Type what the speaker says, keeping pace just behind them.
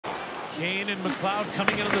Kane and McLeod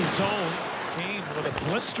coming into the zone. Kane with a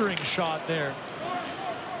blistering shot there.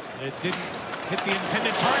 It didn't hit the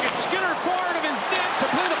intended target. Skinner forward of his net to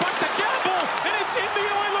play the puck to Gamble, and it's in the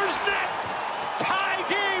Oilers' net. Tie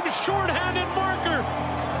game, shorthanded marker.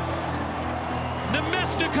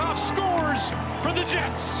 Namestnikov scores for the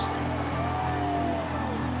Jets.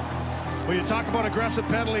 Well, you talk about aggressive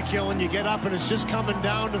penalty kill, and you get up, and it's just coming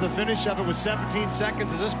down to the finish of it with 17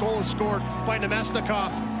 seconds as this goal is scored by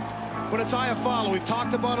Namestnikov. But it's Iafallo. We've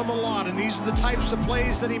talked about him a lot, and these are the types of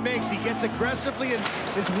plays that he makes. He gets aggressively and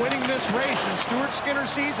is winning this race, and Stuart Skinner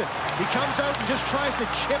sees it. He comes out and just tries to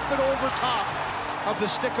chip it over top of the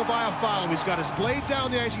stick of Iafallo. He's got his blade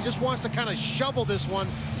down the ice. He just wants to kind of shovel this one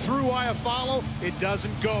through Iafallo. It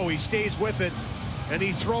doesn't go. He stays with it, and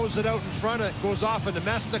he throws it out in front. It goes off, and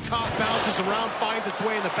Namestnikov bounces around, finds its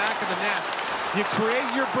way in the back of the net. You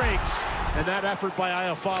create your breaks, and that effort by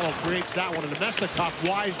Iafallo creates that one, and Namestnikov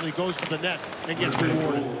wisely goes to the net and gets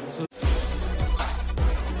rewarded.